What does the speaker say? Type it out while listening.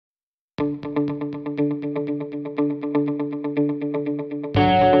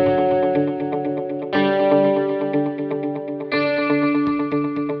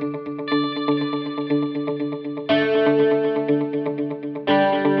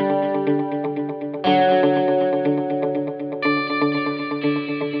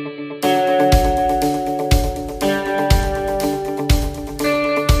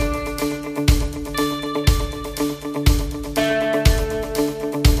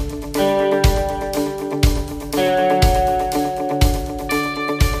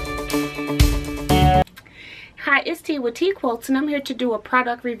With Teaquilts, and I'm here to do a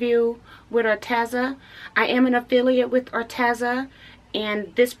product review with Arteza. I am an affiliate with Arteza,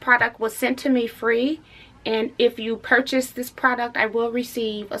 and this product was sent to me free, and if you purchase this product I will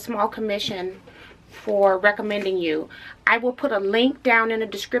receive a small commission for recommending you. I will put a link down in the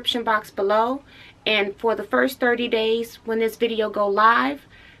description box below, and for the first 30 days when this video go live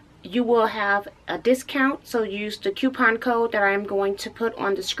you will have a discount, so use the coupon code that I am going to put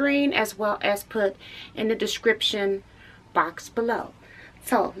on the screen as well as put in the description box below.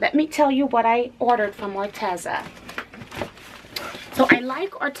 So let me tell you what I ordered from Arteza. So I like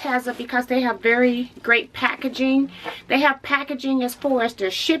Arteza because they have very great packaging. They have packaging as far as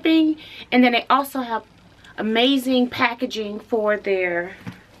their shipping, and then they also have amazing packaging for their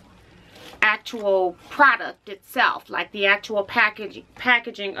actual product itself, like the actual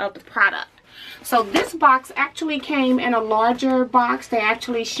packaging of the product. So this box actually came in a larger box. They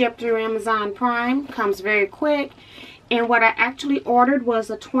actually ship through Amazon Prime, comes very quick. And what I actually ordered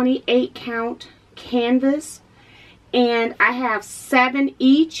was a 28 count canvas, and I have 7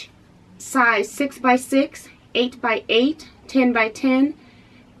 each, size 6x6, 8x8, 10x10,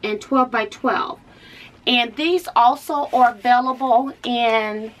 and 12x12. And these also are available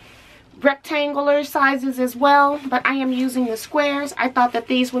in rectangular sizes as well, but I am using the squares. I thought that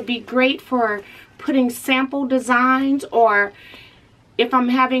these would be great for putting sample designs, or if I'm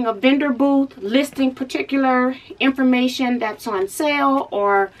having a vendor booth listing particular information that's on sale,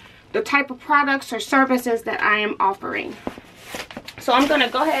 or the type of products or services that I am offering. So I'm going to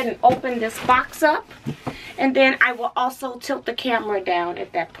go ahead and open this box up, and then I will also tilt the camera down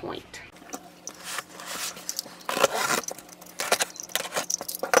at that point.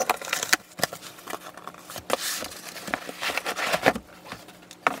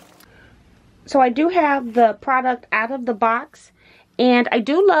 So I do have the product out of the box, and I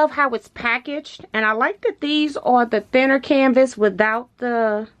do love how it's packaged, and I like that these are the thinner canvas without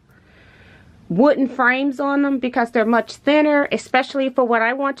the wooden frames on them, because they're much thinner, especially for what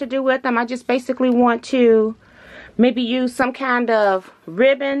I want to do with them. I just basically want to maybe use some kind of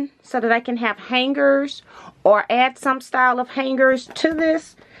ribbon so that I can have hangers, or add some style of hangers to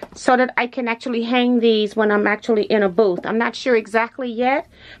this so that I can actually hang these when I'm actually in a booth. I'm not sure exactly yet,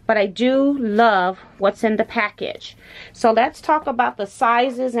 but I do love what's in the package. So let's talk about the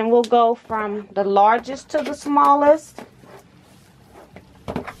sizes, and we'll go from the largest to the smallest.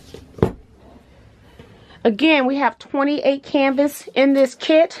 Again, we have 28 canvas in this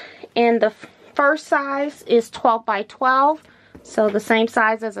kit, and the first size is 12x12, so the same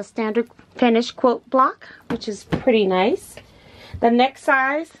size as a standard finished quilt block, which is pretty nice. The next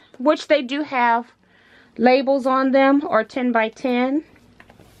size, which they do have labels on them, are 10x10.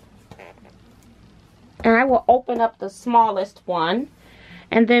 And I will open up the smallest one.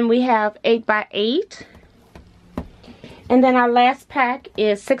 And then we have 8x8. And then our last pack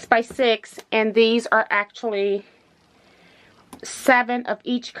is 6x6, and these are actually 7 of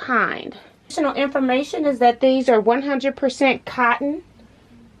each kind. Additional information is that these are 100% cotton.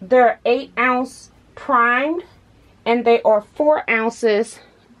 They're 8-ounce primed, and they are 4 ounces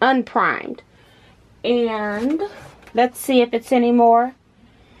unprimed. And let's see if it's any more.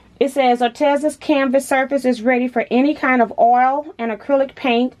 It says Arteza's canvas surface is ready for any kind of oil and acrylic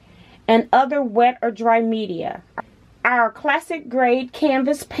paint and other wet or dry media. Our classic grade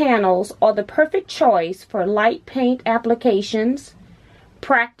canvas panels are the perfect choice for light paint applications,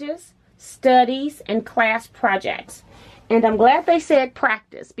 practice, studies, and class projects. And I'm glad they said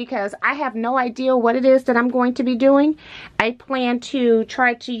practice, because I have no idea what it is that I'm going to be doing. I plan to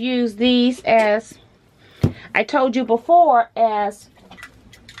try to use these, as I told you before, as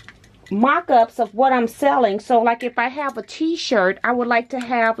mock-ups of what I'm selling. So like if I have a t-shirt, I would like to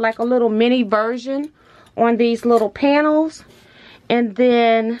have like a little mini version on these little panels, and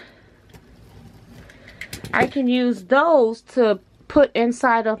then I can use those to put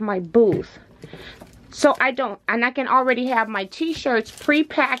inside of my booth. So I can already have my t-shirts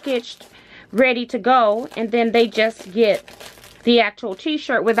pre-packaged, ready to go, and then they just get the actual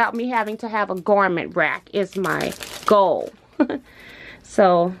t-shirt without me having to have a garment rack is my goal.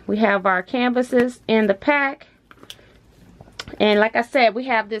 So we have our canvases in the pack. And like I said, we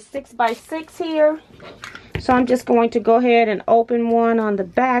have this 6x6 here. So I'm just going to go ahead and open one on the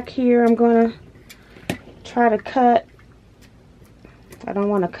back here. I'm going to try to cut. I don't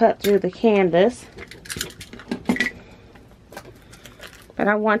want to cut through the canvas. But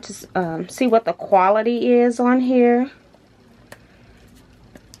I want to see what the quality is on here.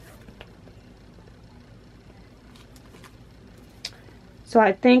 So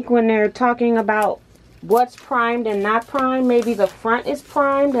I think when they're talking about what's primed and not primed, maybe the front is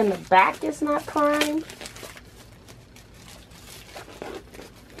primed and the back is not primed.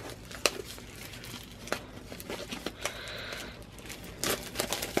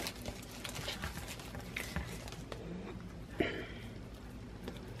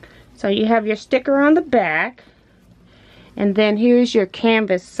 So you have your sticker on the back, and then here's your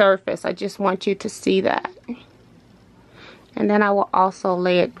canvas surface. I just want you to see that. And then I will also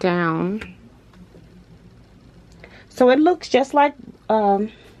lay it down. So it looks just like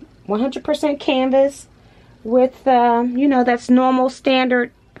 100% canvas with, you know, that's normal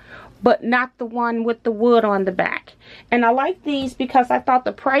standard, but not the one with the wood on the back. And I like these because I thought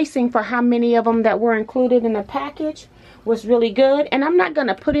the pricing for how many of them that were included in the package was really good. And I'm not going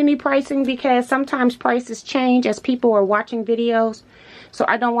to put any pricing because sometimes prices change as people are watching videos. So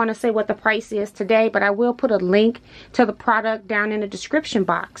I don't want to say what the price is today, but I will put a link to the product down in the description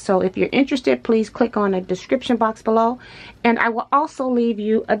box. So if you're interested, please click on the description box below, and I will also leave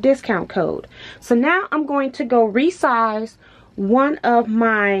you a discount code. So now I'm going to go resize one of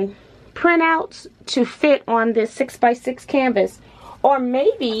my printouts to fit on this 6x6 canvas, or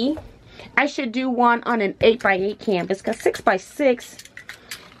maybe I should do one on an 8x8 canvas, because 6x6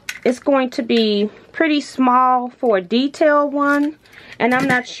 is going to be pretty small for a detailed one, and I'm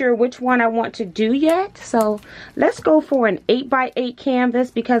not sure which one I want to do yet. So let's go for an 8x8 canvas,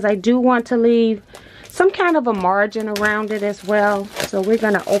 because I do want to leave some kind of a margin around it as well. So we're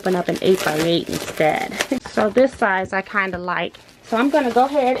going to open up an 8x8 instead. So this size I kind of like. So I'm going to go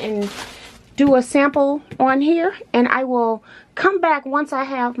ahead and do a sample on here, and I will come back once I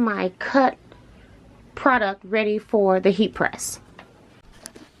have my cut product ready for the heat press.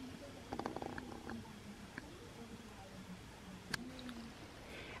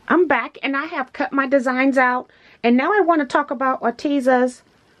 I'm back, and I have cut my designs out, and now I want to talk about Arteza's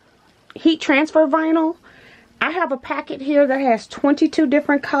heat transfer vinyl. I have a packet here that has 22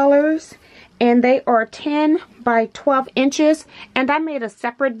 different colors, and they are 10 by 12 inches, and I made a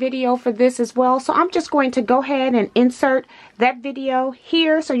separate video for this as well. So I'm just going to go ahead and insert that video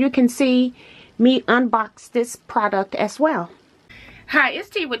here so you can see me unbox this product as well. Hi, it's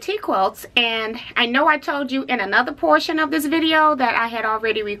T with Teaquilts, and I know I told you in another portion of this video that I had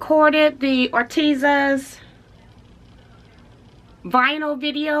already recorded the Arteza's vinyl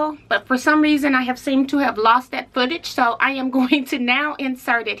video, but for some reason I have seemed to have lost that footage, so I am going to now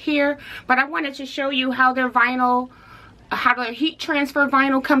insert it here. But I wanted to show you how their vinyl, how the heat transfer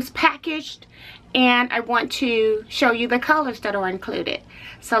vinyl comes packaged, and I want to show you the colors that are included.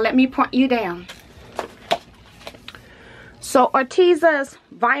 So let me point you down. So Arteza's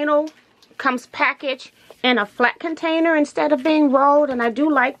vinyl comes packaged in a flat container instead of being rolled, and I do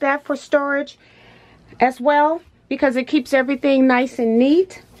like that for storage as well, because it keeps everything nice and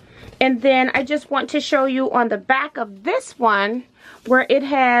neat. And then I just want to show you on the back of this one where it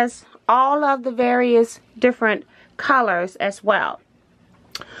has all of the various different colors as well.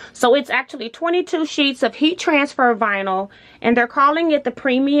 So it's actually 22 sheets of heat transfer vinyl, and they're calling it the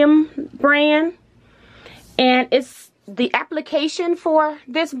premium brand. And it's the application for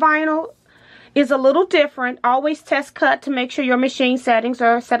this vinyl is a little different. Always test cut to make sure your machine settings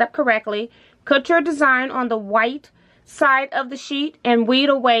are set up correctly. Cut your design on the white side of the sheet and weed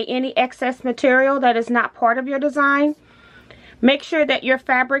away any excess material that is not part of your design. Make sure that the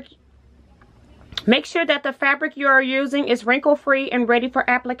fabric you are using is wrinkle free and ready for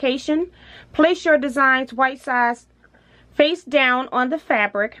application. Place your design's white size face down on the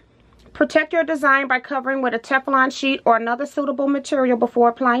fabric. Protect your design by covering with a Teflon sheet or another suitable material before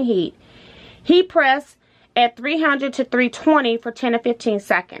applying heat. Heat press at 300 to 320 for 10 to 15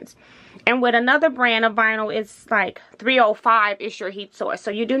 seconds. And with another brand of vinyl, it's like 305 is your heat source.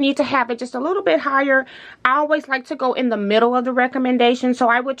 So you do need to have it just a little bit higher. I always like to go in the middle of the recommendation, so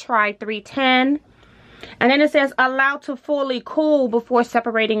I would try 310. And then it says allow to fully cool before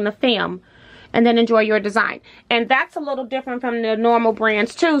separating the film, and then enjoy your design. And that's a little different from the normal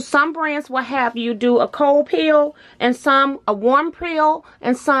brands too. Some brands will have you do a cold peel, and some a warm peel,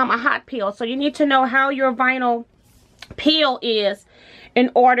 and some a hot peel. So you need to know how your vinyl peel is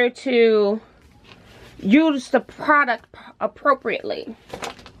in order to, use the product appropriately.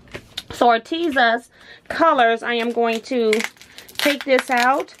 So Arteza's colors, I am going to take this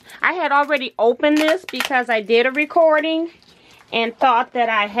out. I had already opened this because I did a recording and thought that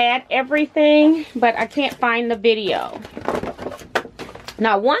I had everything, but I can't find the video.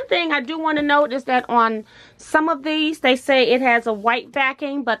 Now, one thing I do want to note is that on some of these, they say it has a white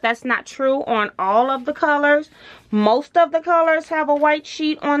backing, but that's not true on all of the colors. Most of the colors have a white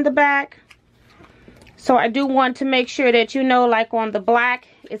sheet on the back. So I do want to make sure that you know, like on the black,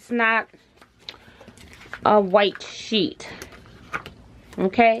 it's not a white sheet.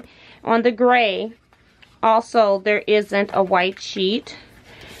 Okay? On the gray, also, there isn't a white sheet.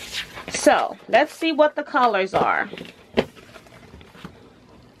 So, let's see what the colors are.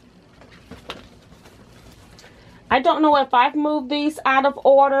 I don't know if I've moved these out of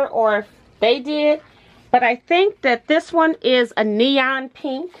order or if they did, but I think that this one is a neon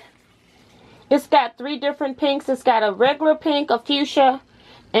pink. It's got 3 different pinks. It's got a regular pink, a fuchsia,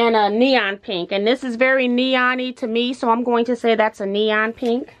 and a neon pink. And this is very neon-y to me, so I'm going to say that's a neon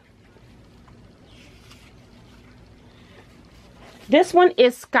pink. This one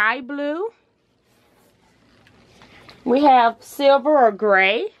is sky blue. We have silver or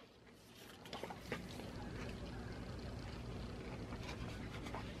gray.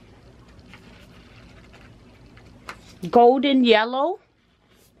 Golden yellow.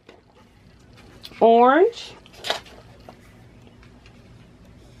 Orange.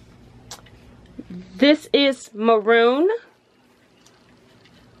 This is maroon.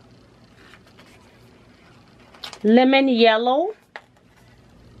 Lemon yellow.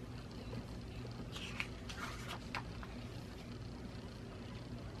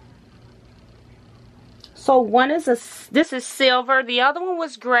 So one is this is silver. The other one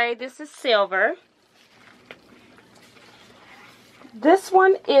was gray. This is silver. This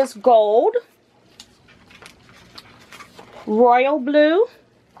one is gold. Royal blue.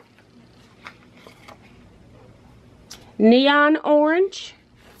 Neon orange.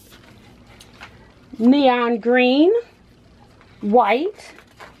 Neon green. White.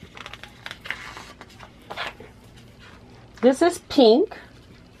 This is pink.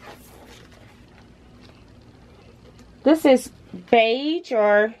 This is beige,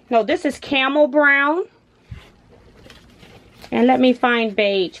 or no, this is camel brown. And let me find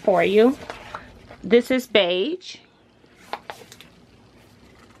beige for you. This is beige.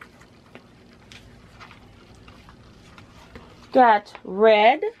 Got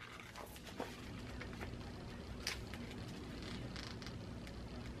red.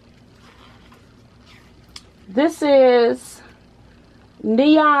 This is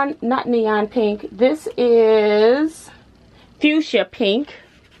neon, not neon pink. This is fuchsia pink.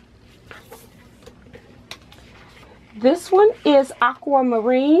 This one is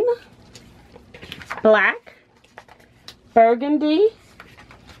aquamarine, black, burgundy,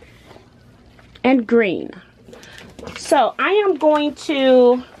 and green. So I am going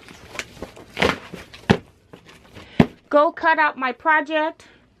to go cut out my project.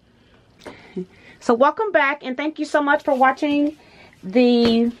 So welcome back, and thank you so much for watching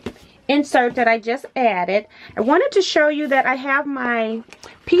the insert that I just added. I wanted to show you that I have my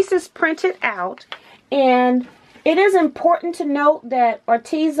pieces printed out, and it is important to note that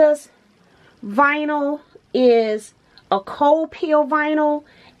Arteza's vinyl is a cold peel vinyl,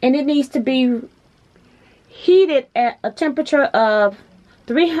 and it needs to be heated at a temperature of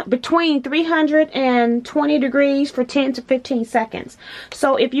between 320 degrees for 10 to 15 seconds.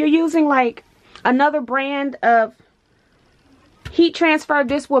 So if you're using like another brand of heat transfer,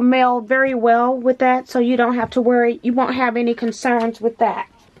 this will meld very well with that, so you don't have to worry. You won't have any concerns with that.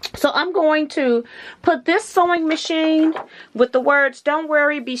 So I'm going to put this sewing machine with the words "Don't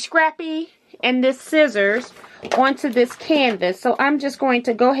worry, be scrappy" and this scissors onto this canvas. So I'm just going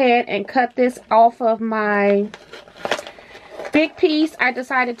to go ahead and cut this off of my big piece. I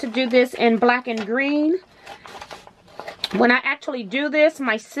decided to do this in black and green. When I actually do this,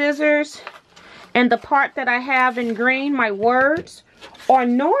 my scissors and the part that I have in green, my words, are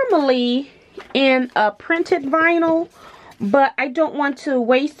normally in a printed vinyl, but I don't want to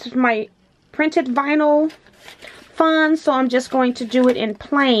waste my printed vinyl funds, so I'm just going to do it in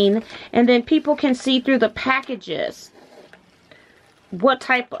plain, and then people can see through the packages what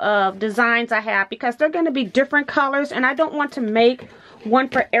type of designs I have, because they're going to be different colors, and I don't want to make one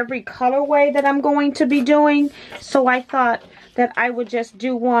for every colorway that I'm going to be doing. So I thought that I would just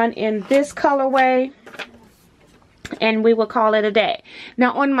do one in this colorway, and we will call it a day.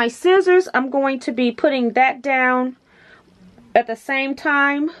 Now on my scissors, I'm going to be putting that down at the same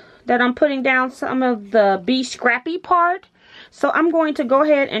time that I'm putting down some of the Be Scrappy part. So I'm going to go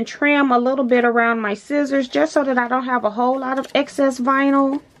ahead and trim a little bit around my scissors just so that I don't have a whole lot of excess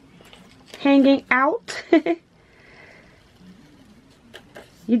vinyl hanging out.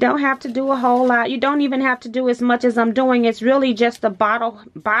 You don't have to do a whole lot. You don't even have to do as much as I'm doing. It's really just the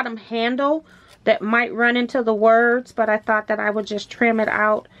bottom handle that might run into the words, but I thought that I would just trim it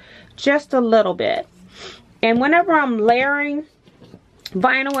out just a little bit. And whenever I'm layering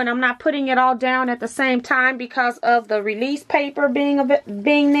vinyl and I'm not putting it all down at the same time because of the release paper being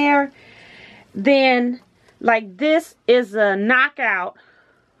there, then like this is a knockout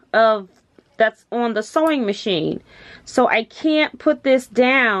of that's on the sewing machine, so I can't put this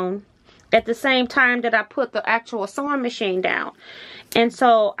down at the same time that I put the actual sewing machine down. And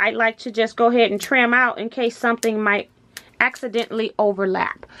so I like to just go ahead and trim out in case something might accidentally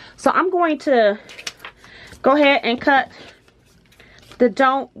overlap. So I'm going to go ahead and cut the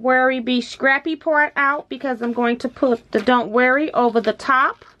Don't Worry Be Scrappy part out, because I'm going to put the Don't Worry over the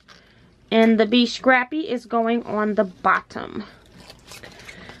top and the Be Scrappy is going on the bottom.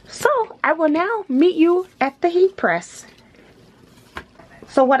 So I will now meet you at the heat press.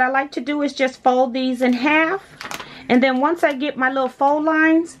 So what I like to do is just fold these in half, and then once I get my little fold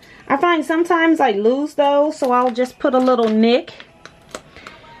lines, I find sometimes I lose those, so I'll just put a little nick.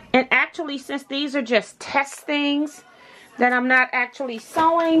 And actually, since these are just test things that I'm not actually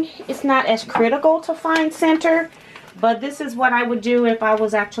sewing, it's not as critical to find center, but this is what I would do if I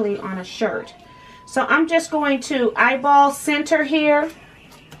was actually on a shirt. So I'm just going to eyeball center here,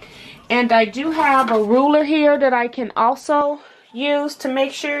 and I do have a ruler here that I can also use to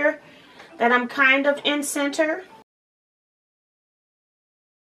make sure that I'm kind of in center.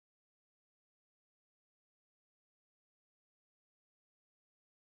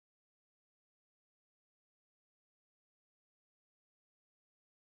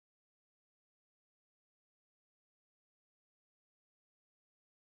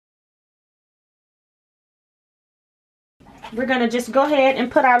 We're going to just go ahead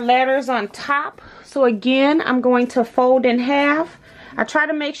and put our letters on top. So again, I'm going to fold in half. I try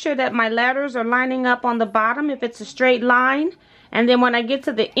to make sure that my letters are lining up on the bottom if it's a straight line. And then when I get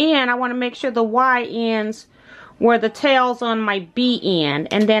to the end, I want to make sure the Y ends where the tail's on my B end.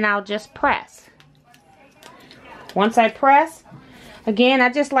 And then I'll just press. Once I press, again, I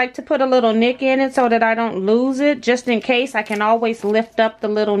just like to put a little nick in it so that I don't lose it. Just in case, I can always lift up the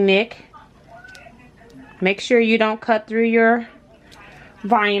little nick. Make sure you don't cut through your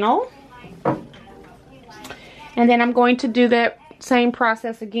vinyl. And then I'm going to do that same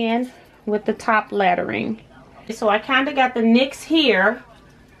process again with the top lettering. So I kind of got the nicks here,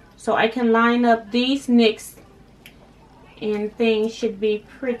 so I can line up these nicks and things should be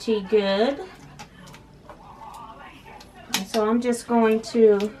pretty good. And so I'm just going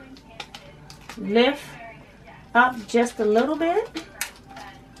to lift up just a little bit.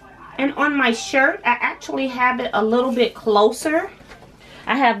 And on my shirt, I actually have it a little bit closer.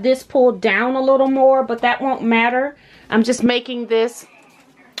 I have this pulled down a little more, but that won't matter. I'm just making this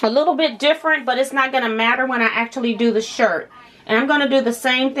a little bit different, but it's not going to matter when I actually do the shirt. And I'm going to do the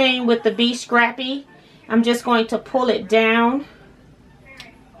same thing with the Be Scrappy. I'm just going to pull it down.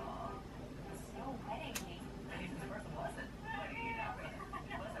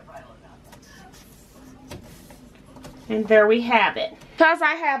 And there we have it. Because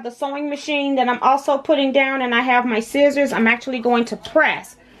I have the sewing machine that I'm also putting down and I have my scissors, I'm actually going to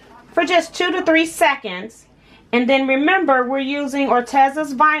press for just 2 to 3 seconds. And then remember, we're using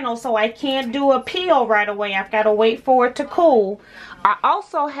Arteza's vinyl, so I can't do a peel right away. I've got to wait for it to cool. I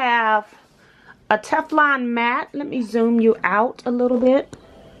also have a Teflon mat. Let me zoom you out a little bit.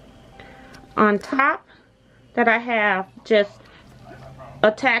 On top that I have just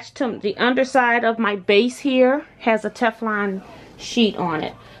attached to the underside of my base here has a Teflon sheet on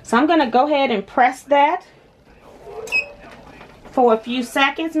it. So I'm going to go ahead and press that for a few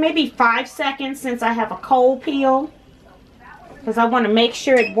seconds, maybe 5 seconds, since I have a cold peel, because I want to make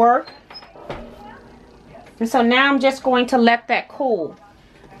sure it works. And so now I'm just going to let that cool.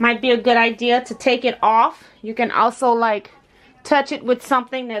 Might be a good idea to take it off. You can also like touch it with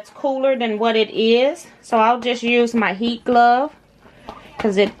something that's cooler than what it is. So I'll just use my heat glove,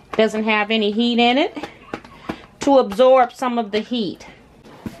 because it doesn't have any heat in it, to absorb some of the heat.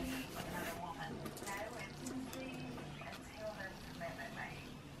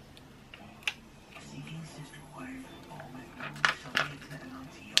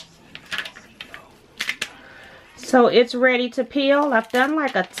 So it's ready to peel. I've done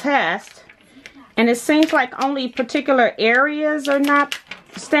like a test, and it seems like only particular areas are not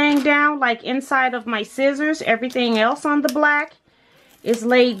staying down, like inside of my scissors. Everything else on the black is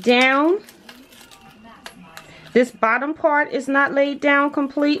laid down. This bottom part is not laid down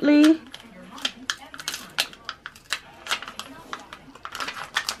completely.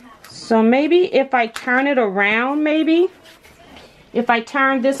 So maybe if I turn it around, maybe. If I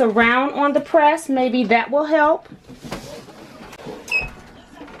turn this around on the press, maybe that will help.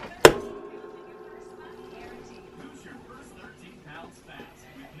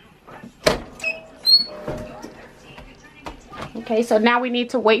 Okay, so now we need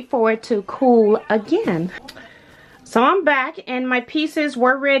to wait for it to cool again. So I'm back and my pieces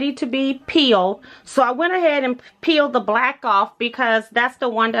were ready to be peeled. So I went ahead and peeled the black off because that's the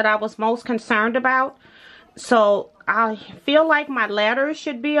one that I was most concerned about. So I feel like my letters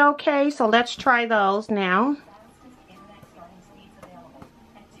should be okay. So let's try those now.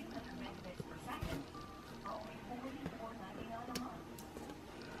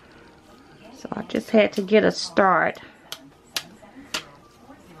 So I just had to get a start.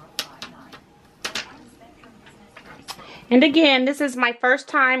 And again, this is my first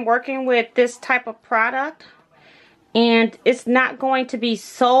time working with this type of product. And it's not going to be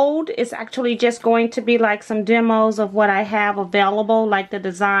sold. It's actually just going to be like some demos of what I have available, like the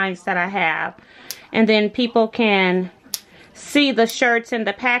designs that I have. And then people can see the shirts and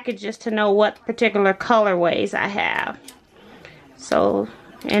the packages to know what particular colorways I have. So,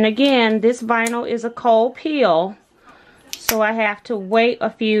 and again, this vinyl is a cold peel. So I have to wait a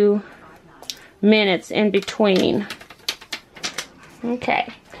few minutes in between.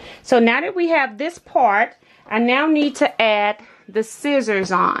 Okay, so now that we have this part, I now need to add the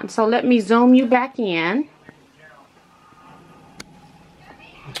scissors on. So let me zoom you back in.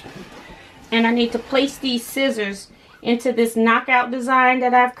 And I need to place these scissors into this knockout design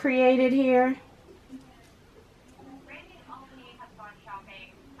that I've created here.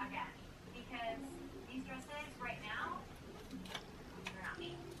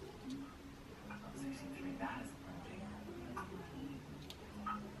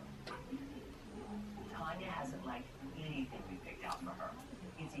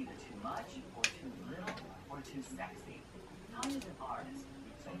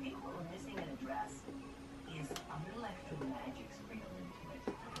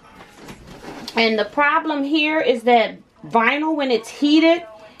 And the problem here is that vinyl, when it's heated,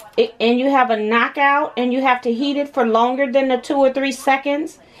 and you have a knockout and you have to heat it for longer than the 2 or 3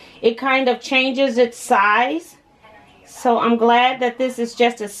 seconds, it kind of changes its size. So I'm glad that this is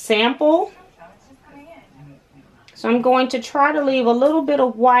just a sample. So I'm going to try to leave a little bit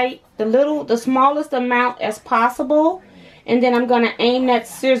of white, the smallest amount as possible, and then I'm going to aim that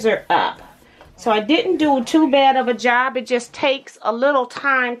scissor up. So I didn't do too bad of a job. It just takes a little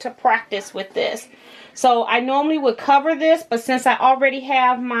time to practice with this. So I normally would cover this, but since I already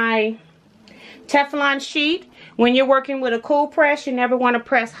have my Teflon sheet, when you're working with a cool press, you never want to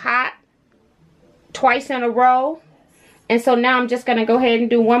press hot twice in a row. And so now I'm just going to go ahead and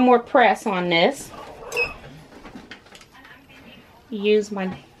do one more press on this. Use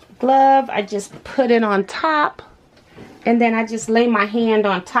my glove. I just put it on top. And then I just lay my hand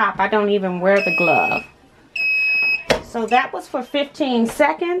on top. I don't even wear the glove. So that was for 15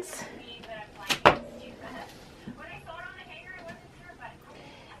 seconds.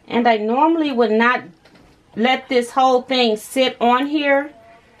 And I normally would not let this whole thing sit on here.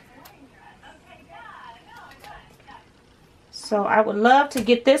 So I would love to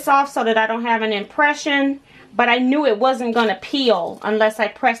get this off so that I don't have an impression. But I knew it wasn't going to peel unless I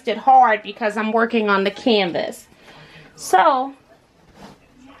pressed it hard because I'm working on the canvas. So,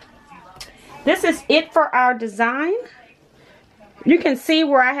 this is it for our design. You can see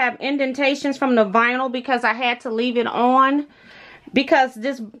where I have indentations from the vinyl because I had to leave it on because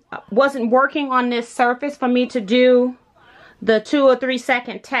this wasn't working on this surface for me to do the 2 or 3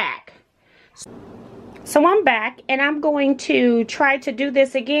 second tack. So I'm back and I'm going to try to do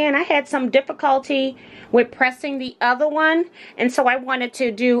this again. I had some difficulty with pressing the other one, and so I wanted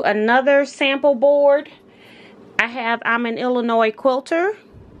to do another sample board. I'm an Illinois quilter,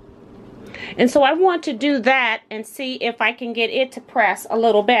 and so I want to do that and see if I can get it to press a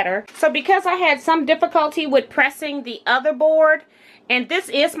little better. So because I had some difficulty with pressing the other board, and this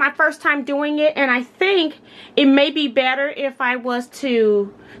is my first time doing it, and I think it may be better if I was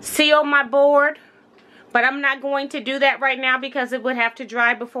to seal my board, but I'm not going to do that right now because it would have to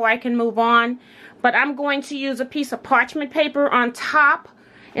dry before I can move on. But I'm going to use a piece of parchment paper on top.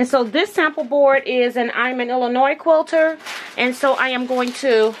 And so this sample board is I'm an Illinois quilter, and so I am going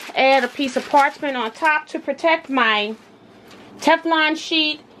to add a piece of parchment on top to protect my Teflon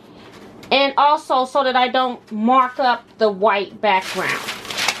sheet, and also so that I don't mark up the white background.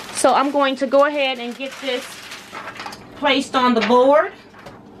 So I'm going to go ahead and get this placed on the board.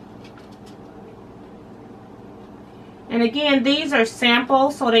 And again, these are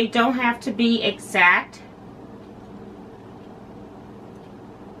samples, so they don't have to be exact.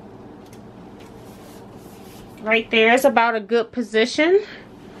 Right there is about a good position.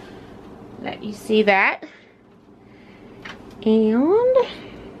 Let you see that. And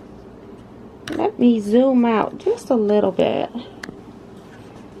let me zoom out just a little bit,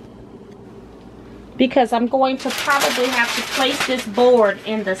 because I'm going to probably have to place this board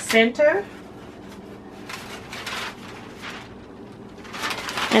in the center.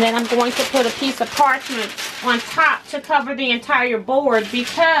 And then I'm going to put a piece of parchment on top to cover the entire board,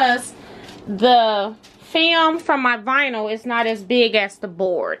 because the film from my vinyl is not as big as the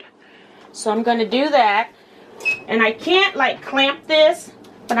board. So I'm going to do that. And I can't like clamp this,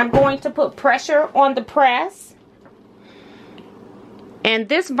 but I'm going to put pressure on the press. And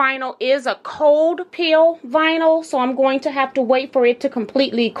this vinyl is a cold peel vinyl, so I'm going to have to wait for it to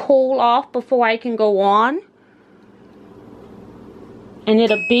completely cool off before I can go on. And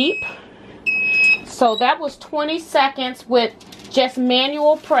it'll beep. So that was 20 seconds with just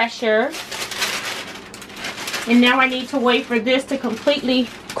manual pressure. And now I need to wait for this to completely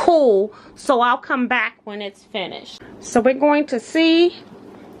cool, so I'll come back when it's finished. So we're going to see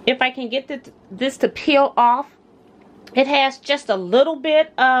if I can get this to peel off. It has just a little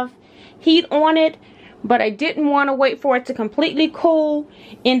bit of heat on it, but I didn't want to wait for it to completely cool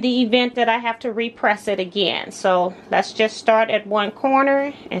in the event that I have to repress it again. So let's just start at one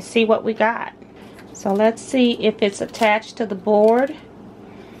corner and see what we got. So let's see if it's attached to the board.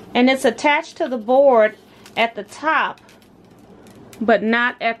 And it's attached to the board at the top, but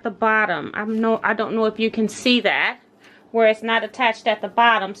not at the bottom. I don't know if you can see that, where it's not attached at the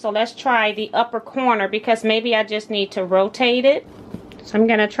bottom. So let's try the upper corner, because maybe I just need to rotate it. So I'm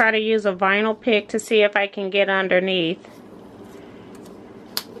going to try to use a vinyl pick to see if I can get underneath.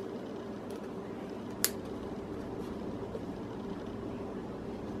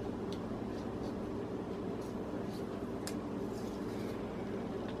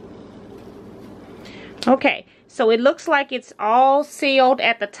 Okay, so it looks like it's all sealed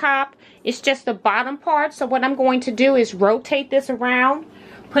at the top. It's just the bottom part. So what I'm going to do is rotate this around,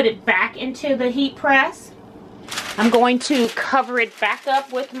 put it back into the heat press. I'm going to cover it back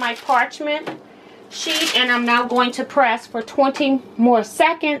up with my parchment sheet, and I'm now going to press for 20 more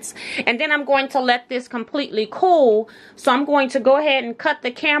seconds, and then I'm going to let this completely cool. So I'm going to go ahead and cut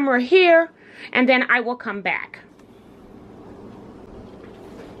the camera here, and then I will come back.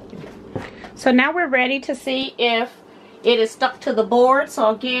 So now we're ready to see if it is stuck to the board. So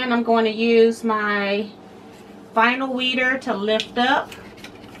again, I'm going to use my vinyl weeder to lift up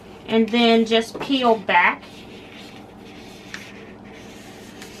and then just peel back.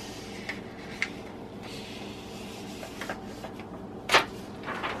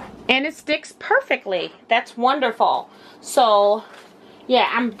 And it sticks perfectly. That's wonderful. So yeah,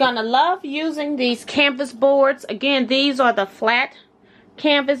 I'm gonna love using these canvas boards. Again, these are the flat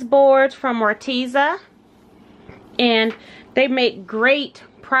canvas boards from Arteza, and they make great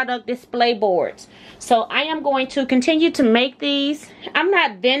product display boards. So I am going to continue to make these. I'm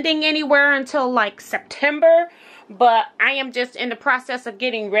not vending anywhere until like September, but I am just in the process of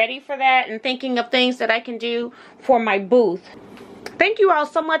getting ready for that and thinking of things that I can do for my booth. Thank you all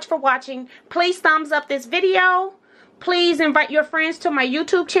so much for watching. Please thumbs up this video. Please invite your friends to my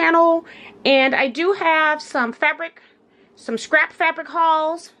YouTube channel, and I do have some scrap fabric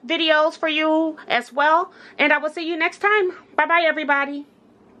hauls videos for you as well, and I will see you next time. Bye bye everybody.